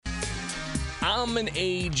I'm an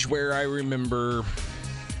age where I remember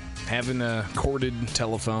having a corded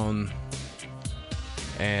telephone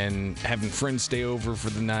and having friends stay over for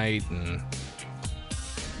the night, and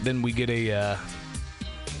then we get a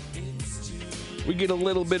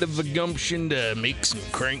little bit of a gumption to make some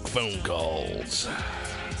crank phone calls.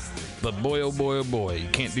 But boy, oh boy, oh boy, you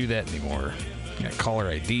can't do that anymore. You got caller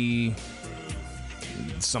ID.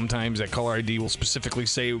 Sometimes that caller ID will specifically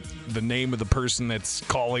say the name of the person that's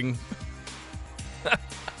calling.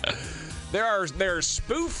 There are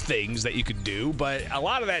spoof things that you could do, but a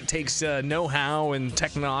lot of that takes know-how and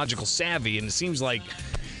technological savvy, and it seems like,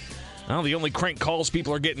 well, the only crank calls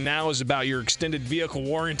people are getting now is about your extended vehicle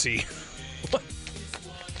warranty.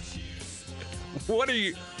 What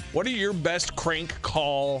are your best crank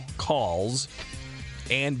calls,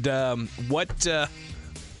 and what are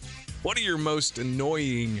your most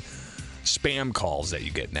annoying spam calls that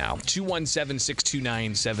you get now?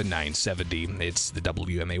 217-629-7970. It's the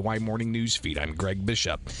WMAY Morning News Feed. I'm Greg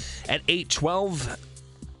Bishop. At 8:12,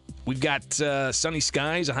 we've got sunny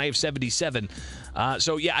skies, a high of 77.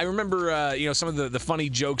 So, yeah, I remember, some of the funny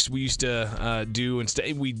jokes we used to do.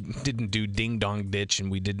 Instead, we didn't do ding-dong ditch,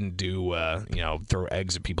 and we didn't do, throw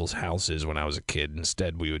eggs at people's houses when I was a kid.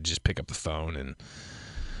 Instead, we would just pick up the phone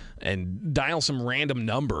and dial some random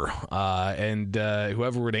number, and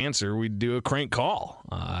whoever would answer, we'd do a crank call.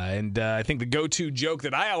 And I think the go-to joke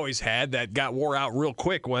that I always had that got wore out real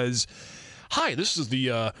quick was, "Hi, this is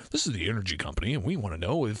the energy company, and we want to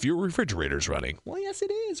know if your refrigerator's running." "Well, yes,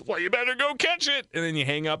 it is." "Well, you better go catch it." And then you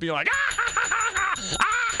hang up, and you're like, "Ah, ha, ha, ha, ha, ah,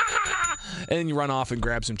 ha, ha, ha." And then you run off and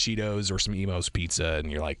grab some Cheetos or some Emo's pizza,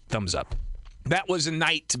 and you're like, thumbs up. That was a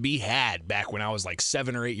night to be had back when I was like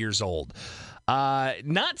 7 or 8 years old.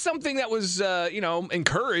 Not something that was,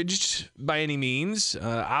 encouraged by any means.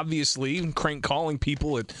 Obviously, crank calling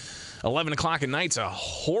people at 11 o'clock at night's a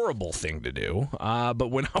horrible thing to do.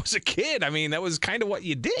 But when I was a kid, I mean, that was kind of what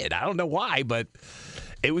you did. I don't know why, but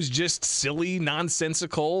it was just silly,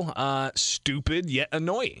 nonsensical, stupid, yet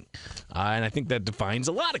annoying. And I think that defines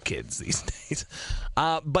a lot of kids these days.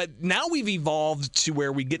 But now we've evolved to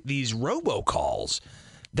where we get these robocalls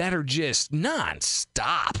that are just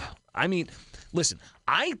nonstop. I mean, listen,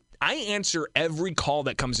 I answer every call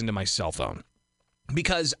that comes into my cell phone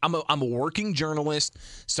because I'm a working journalist.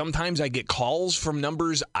 Sometimes I get calls from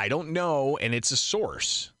numbers I don't know, and it's a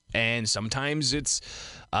source. And sometimes it's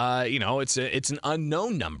an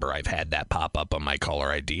unknown number. I've had that pop up on my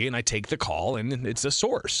caller ID, and I take the call, and it's a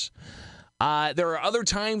source. There are other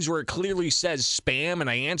times where it clearly says spam, and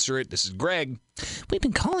I answer it. "This is Greg. We've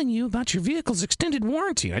been calling you about your vehicle's extended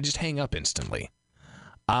warranty." And I just hang up instantly.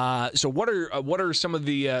 So what are some of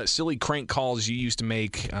the silly crank calls you used to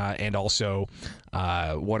make, and also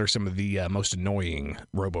what are some of the most annoying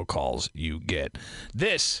robocalls you get?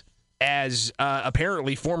 This, as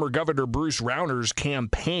apparently former Governor Bruce Rauner's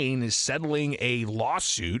campaign is settling a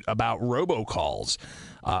lawsuit about robocalls.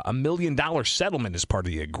 $1 million settlement is part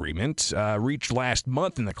of the agreement, reached last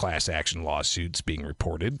month in the class action lawsuits being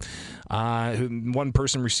reported. One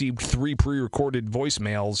person received 3 pre-recorded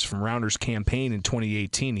voicemails from Rauner's campaign in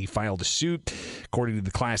 2018. He filed a suit. According to the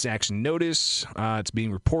class action notice, it's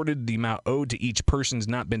being reported the amount owed to each person has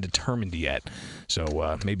not been determined yet.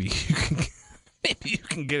 So maybe you can... Maybe you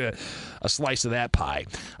can get a slice of that pie.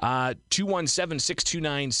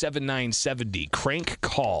 217-629-7970. Crank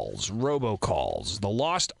calls, robocalls, the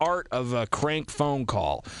lost art of a crank phone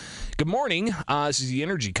call. Good morning. This is the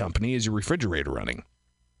energy company. Is your refrigerator running?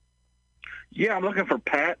 Yeah, I'm looking for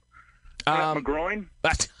Pat. Pat McGroin.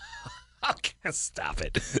 Okay, stop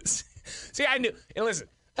it. See, I knew. And listen,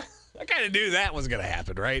 I kind of knew that was going to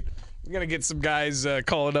happen, right? We're going to get some guys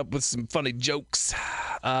calling up with some funny jokes.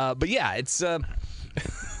 But yeah, it's the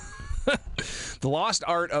lost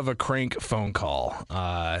art of a crank phone call.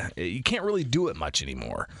 You can't really do it much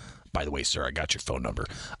anymore. By the way, sir, I got your phone number.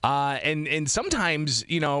 And sometimes,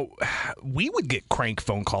 we would get crank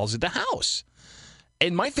phone calls at the house.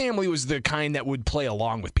 And my family was the kind that would play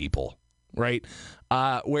along with people, right?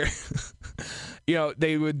 Where,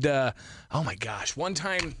 they would, oh my gosh, one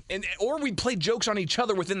time, or we'd play jokes on each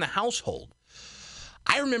other within the household.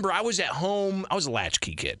 I remember I was at home. I was a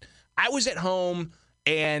latchkey kid. I was at home,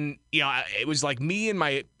 and, it was like me and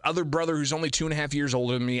my other brother who's only 2.5 years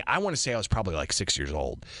older than me. I want to say I was probably like 6 years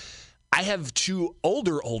old. I have 2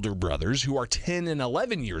 older brothers who are 10 and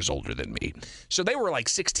 11 years older than me. So they were like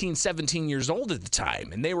 16, 17 years old at the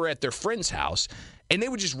time, and they were at their friend's house, and they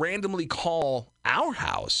would just randomly call our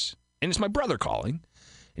house, and it's my brother calling,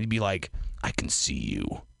 and he'd be like, "I can see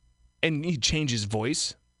you." And he'd change his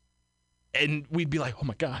voice, and we'd be like, "Oh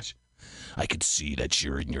my gosh, I could see that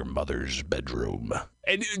you're in your mother's bedroom.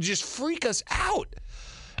 And it would just freak us out.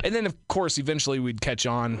 And then, of course, eventually we'd catch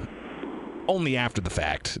on only after the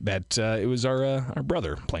fact that it was our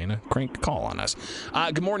brother playing a crank call on us.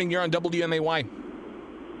 Good morning. You're on WMAY.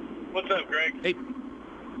 What's up, Greg? Hey.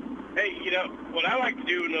 Hey, what I like to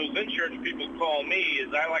do when those insurance people call me is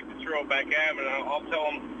I like to throw it back at them, and I'll tell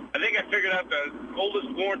them, I think I figured out the oldest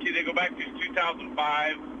warranty they go back to is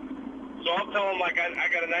 2005. So I'll tell them, like, I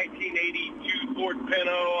got a 1982 Ford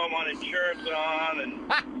Pinto I'm on insurance on, and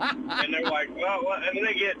they're like, well, what? And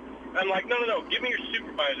then I'm like, no, give me your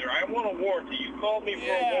supervisor. I want a warranty. You called me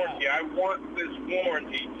for a warranty. I want this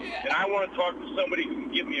warranty. And I want to talk to somebody who can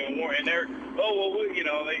give me a warranty. And they're, I'll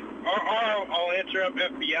answer up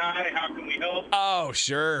FBI. How can we help? Oh,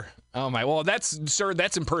 sure. Oh, my. Well, that's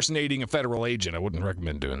impersonating a federal agent. I wouldn't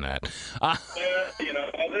recommend doing that. Hang on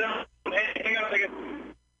a second.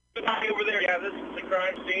 Over there, yeah, this is the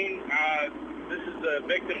crime scene. This is the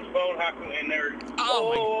victim's phone. How can, and they're,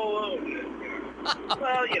 well,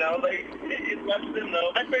 it lets them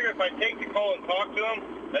know. I figure if I take the call and talk to them,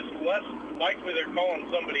 that's less likely they're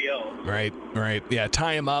calling somebody else. Right. Yeah,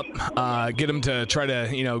 tie them up, get them to try to,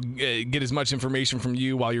 get as much information from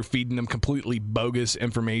you while you're feeding them completely bogus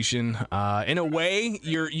information. In a way,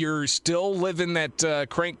 you're still living that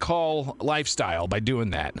crank call lifestyle by doing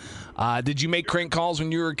that. Did you make crank calls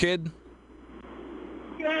when you were a kid?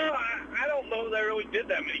 I don't know that I really did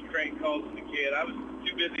that many crank calls as a kid. I was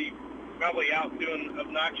too busy probably out doing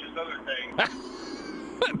obnoxious other things.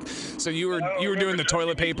 So you were doing the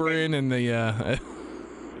toilet paper in and the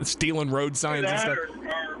stealing road signs and stuff? Or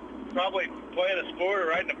probably playing a sport or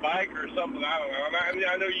riding a bike or something. I don't know. I mean,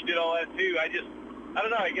 I know you did all that too. I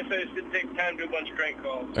don't know. I guess I just didn't take time to do a bunch of crank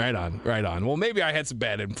calls. Right on. Well, maybe I had some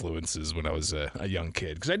bad influences when I was a young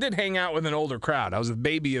kid because I did hang out with an older crowd. I was a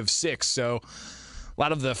baby of 6, so a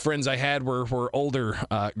lot of the friends I had were older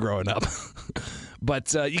growing up.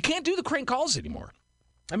 But you can't do the crank calls anymore.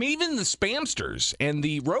 I mean, even the spamsters and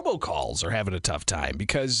the robocalls are having a tough time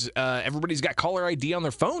because everybody's got caller ID on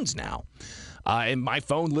their phones now. And my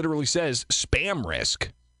phone literally says spam risk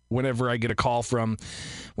whenever I get a call from,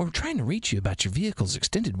 we're trying to reach you about your vehicle's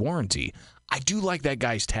extended warranty. I do like that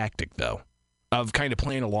guy's tactic, though, of kind of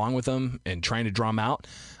playing along with them and trying to draw them out.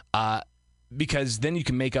 Because then you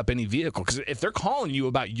can make up any vehicle. Because if they're calling you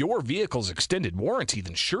about your vehicle's extended warranty,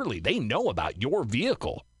 then surely they know about your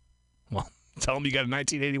vehicle. Well, tell them you got a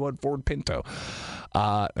 1981 Ford Pinto.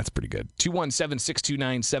 That's pretty good.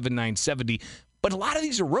 217-629-7970. But a lot of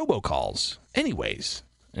these are robocalls anyways.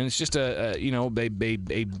 And it's just a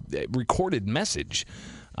recorded message.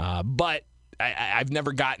 But I've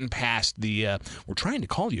never gotten past the, we're trying to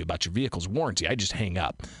call you about your vehicle's warranty. I just hang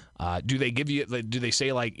up. Do they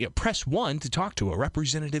say like, press 1 to talk to a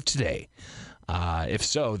representative today? If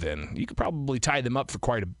so, then you could probably tie them up for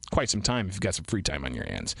quite some time if you've got some free time on your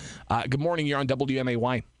hands. Good morning. You're on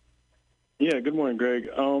WMAY. Yeah, good morning, Greg.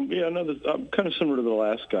 I'm kind of similar to the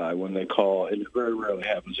last guy when they call, and it very rarely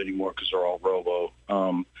happens anymore because they're all robo.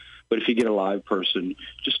 But if you get a live person,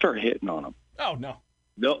 just start hitting on them. Oh, no.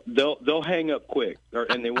 They'll hang up quick,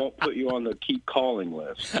 and they won't put you on the keep calling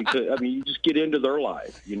list because you just get into their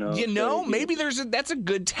life, maybe that's a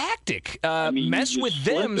good tactic. Mess with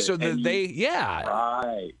them so that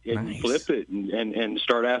right, and nice. Flip it and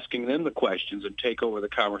start asking them the questions and take over the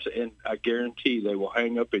conversation. And I guarantee they will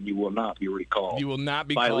hang up and you will not be recalled. You will not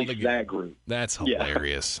be by called at least again. That group. That's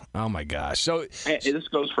hilarious. Yeah. Oh my gosh! So this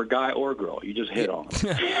goes for guy or girl. You just hit on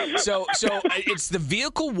them. So it's the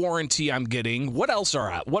vehicle warranty I'm getting. What else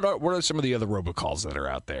are out? What are some of the other robocalls that are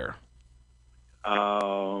out there?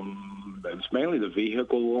 It's mainly the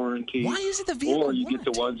vehicle warranty. Why is it the vehicle warranty? Or you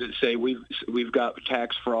get the ones that say we've got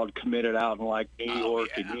tax fraud committed out in like New York,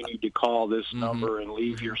 and you need to call this number and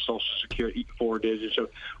leave your Social Security 4 digits. So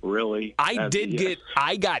really,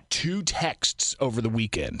 I got 2 texts over the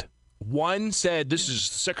weekend. One said, "This is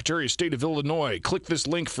the Secretary of State of Illinois. Click this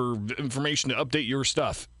link for information to update your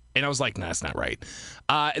stuff." And I was like, nah, that's not right.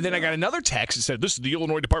 And then I got another text that said, "This is the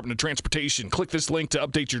Illinois Department of Transportation. Click this link to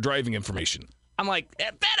update your driving information." I'm like,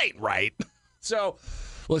 that ain't right. So,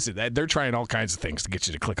 listen, they're trying all kinds of things to get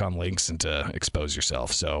you to click on links and to expose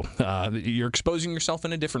yourself. So, you're exposing yourself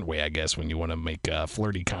in a different way, I guess, when you want to make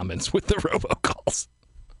flirty comments with the robocalls.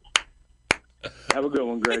 Have a good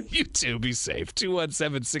one, Greg. You too. Be safe.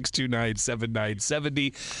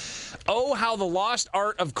 217-629-7970. Oh, how the lost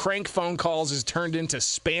art of crank phone calls has turned into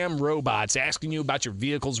spam robots asking you about your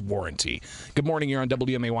vehicle's warranty. Good morning. You're on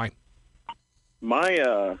WMAY.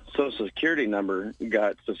 My Social Security number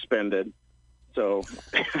got suspended, so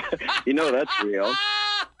that's real.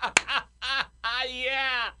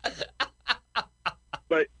 Yeah.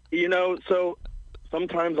 But So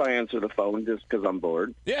sometimes I answer the phone just because I'm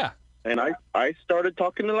bored. Yeah. And I started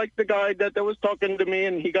talking to like the guy that was talking to me,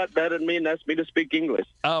 and he got mad at me and asked me to speak English.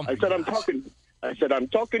 I said, I'm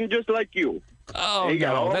talking just like you. Oh, and he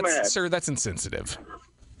got all mad. Sir, that's insensitive.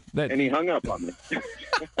 And he hung up on me.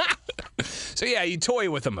 So, yeah, you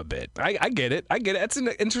toy with them a bit. I get it. That's an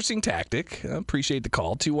interesting tactic. I appreciate the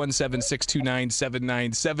call.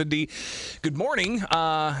 217-629-7970. Good morning.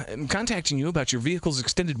 I'm contacting you about your vehicle's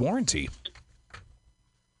extended warranty.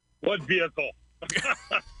 What vehicle?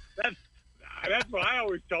 That's what I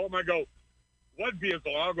always tell them. I go, what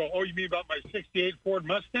vehicle? I'll go, oh, you mean about my 68 Ford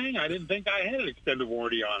Mustang? I didn't think I had an extended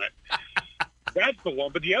warranty on it. That's the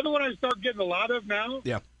one. But the other one I start getting a lot of now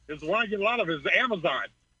is the one I get a lot of is Amazon.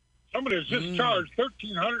 Somebody has just charged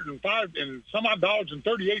 $1,305 and some odd dollars and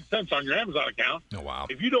 38 cents on your Amazon account. Oh, wow.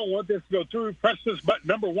 If you don't want this to go through, press this button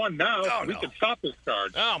number 1 now. We can stop this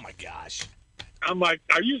charge. Oh, my gosh. I'm like,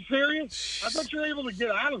 are you serious? I thought you were able to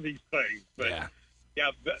get out of these things. But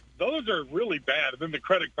yeah, those are really bad. And then the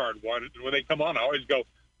credit card one, when they come on, I always go,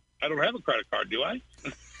 I don't have a credit card, do I?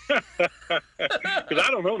 Because I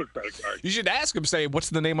don't own a credit card. You should ask them, say, what's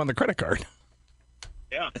the name on the credit card?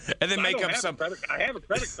 Yeah. And then make up some. I have a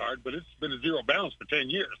credit card, but it's been a zero balance for 10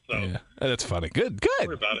 years. So yeah, that's funny. Good. Don't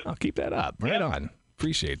worry about it. I'll keep that up. Right on.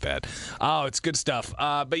 Appreciate that. Oh, it's good stuff.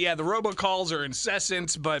 But yeah, the robocalls are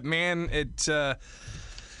incessant, but man, it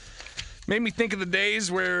made me think of the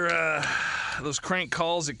days where those crank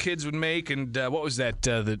calls that kids would make, and what was that?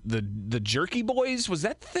 The Jerky Boys? Was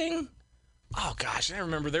that the thing? Oh gosh, I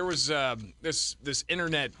remember there was this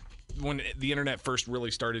internet, when the internet first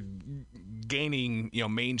really started gaining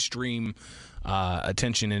mainstream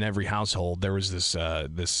attention in every household. There was this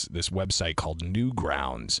website called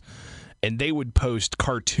Newgrounds. And they would post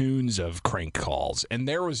cartoons of crank calls. And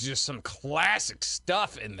there was just some classic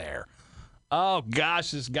stuff in there. Oh,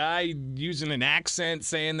 gosh, this guy using an accent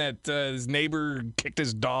saying that his neighbor kicked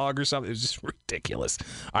his dog or something. It was just ridiculous.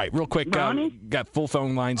 All right, real quick, got full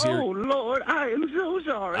phone lines here. Oh, Lord, I am so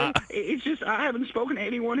sorry. It's just I haven't spoken to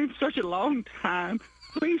anyone in such a long time.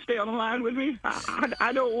 Please stay on the line with me.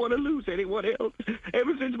 I don't want to lose anyone else.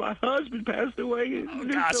 Ever since my husband passed away. Oh,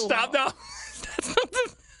 God, stop now.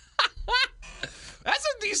 That's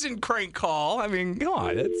a decent crank call. I mean, come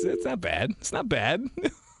on. It's not bad. It's not bad.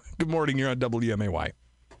 Good morning. You're on WMAY.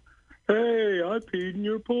 Hey, I peed in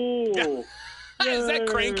your pool. Is that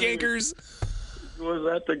Crank Anchors? Was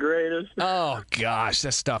that the greatest? Oh, gosh.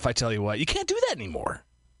 That stuff, I tell you what. You can't do that anymore.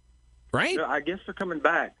 Right? No, I guess they're coming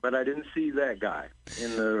back, but I didn't see that guy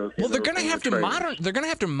in the. Well, they're going to have to They're going to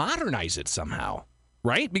have to modernize it somehow.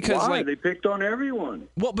 Right? Because why? They picked on everyone.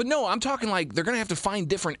 Well, but no, I'm talking like they're going to have to find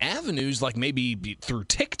different avenues, like maybe through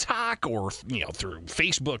TikTok or through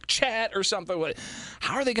Facebook chat or something.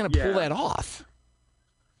 How are they going to pull that off?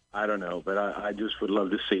 I don't know, but I just would love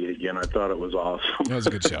to see it again. I thought it was awesome. It was a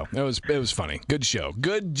good show. It was funny. Good show.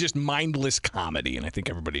 Good, just mindless comedy, and I think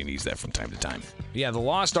everybody needs that from time to time. Yeah, the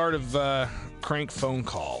lost art of crank phone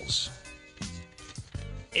calls.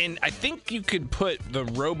 And I think you could put the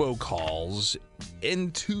robocalls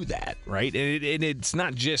into that, right? And it's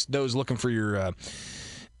not just those looking for your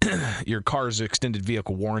car's extended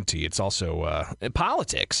vehicle warranty. It's also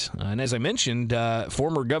politics. And as I mentioned,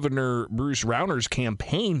 former Governor Bruce Rauner's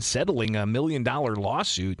campaign settling $1 million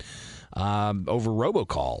lawsuit over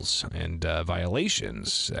robocalls and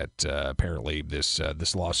violations that apparently this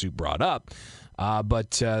lawsuit brought up.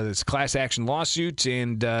 But it's a class action lawsuit,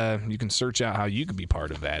 and you can search out how you can be part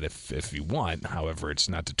of that if you want. However, it's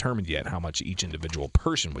not determined yet how much each individual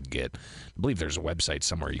person would get. I believe there's a website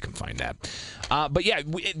somewhere you can find that. But yeah,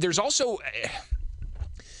 there's also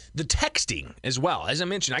the texting as well. As I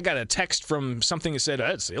mentioned, I got a text from something that said,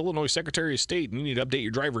 it's the Illinois Secretary of State, and you need to update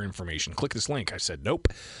your driver information. Click this link. I said, nope.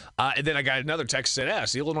 And then I got another text that said,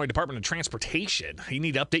 it's the Illinois Department of Transportation. You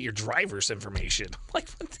need to update your driver's information. Like,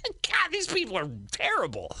 God, these people are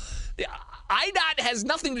terrible. IDOT has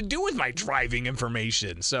nothing to do with my driving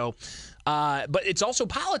information. So, but it's also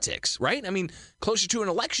politics, right? I mean, closer to an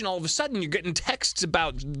election, all of a sudden you're getting texts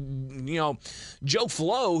about, Joe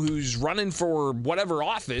Flo, who's running for whatever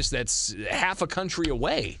office that's half a country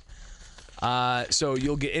away. So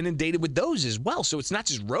you'll get inundated with those as well. So it's not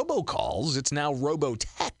just robocalls, it's now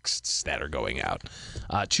robo-texts that are going out.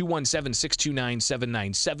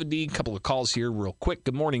 217-629-7970. A couple of calls here real quick.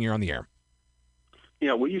 Good morning. You're on the air.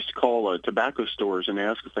 Yeah, we used to call tobacco stores and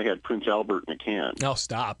ask if they had Prince Albert in a can. Oh,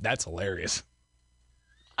 stop. That's hilarious.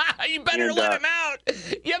 You better let him out.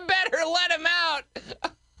 You better let him out.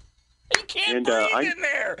 He can't breathe in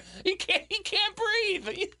there. He can't breathe.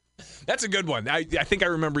 That's a good one. I think I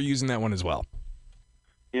remember using that one as well.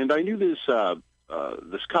 And I knew this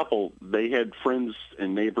this couple, they had friends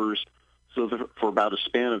and neighbors. So for about a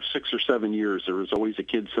span of 6 or 7 years, there was always a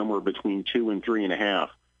kid somewhere between 2 and 3.5.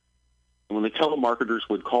 And when the telemarketers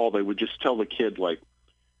would call, they would just tell the kid, like,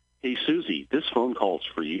 "Hey, Susie, this phone call's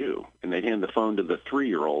for you." And they'd hand the phone to the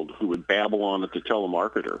 3-year-old who would babble on at the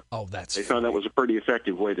telemarketer. Oh, that's They found that was a pretty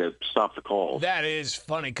effective way to stop the calls. That is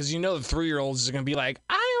funny, because the 3-year-olds are going to be like,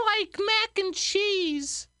 "I like mac and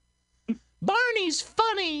cheese. Barney's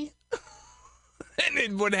funny." And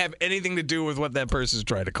it wouldn't have anything to do with what that person's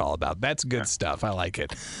trying to call about. That's good stuff. I like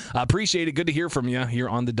it. Appreciate it. Good to hear from you here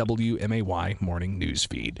on the WMAY Morning News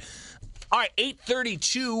Feed. All right,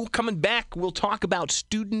 8:32. Coming back, we'll talk about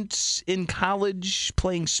students in college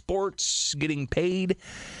playing sports, getting paid.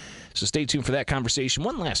 So stay tuned for that conversation.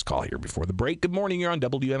 One last call here before the break. Good morning. You're on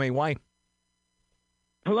WMAY.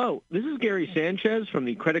 Hello. This is Gary Sanchez from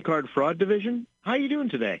the Credit Card Fraud Division. How are you doing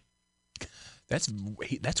today? That's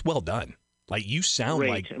well done. Like, you sound Great.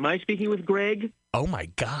 like... Am I speaking with Greg? Oh, my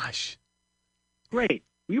gosh. Great.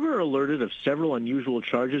 We were alerted of several unusual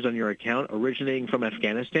charges on your account originating from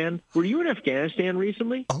Afghanistan. Were you in Afghanistan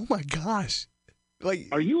recently? Oh, my gosh. Like,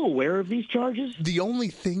 are you aware of these charges? The only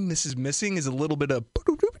thing this is missing is a little bit of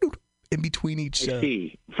in between each... I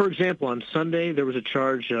see. For example, on Sunday, there was a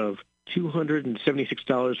charge of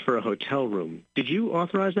 $276 for a hotel room. Did you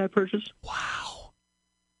authorize that purchase? Wow.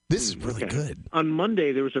 This is really good. On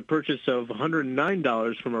Monday, there was a purchase of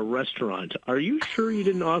 $109 from a restaurant. Are you sure you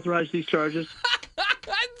didn't authorize these charges?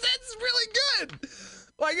 That's really good.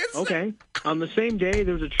 Like, it's okay. On the same day,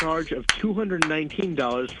 there was a charge of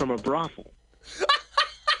 $219 from a brothel.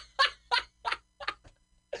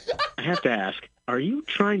 I have to ask, are you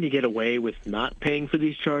trying to get away with not paying for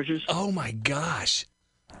these charges? Oh, my gosh.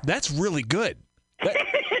 That's really good.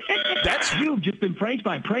 That's You've just been pranked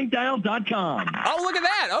by prankdial.com. Oh, look at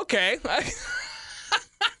that. Okay.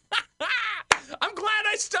 I'm glad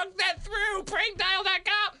I stuck that through.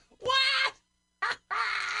 Prankdial.com. What?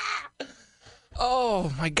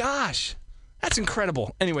 Oh, my gosh. That's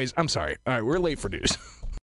incredible. Anyways, I'm sorry. All right, we're late for news.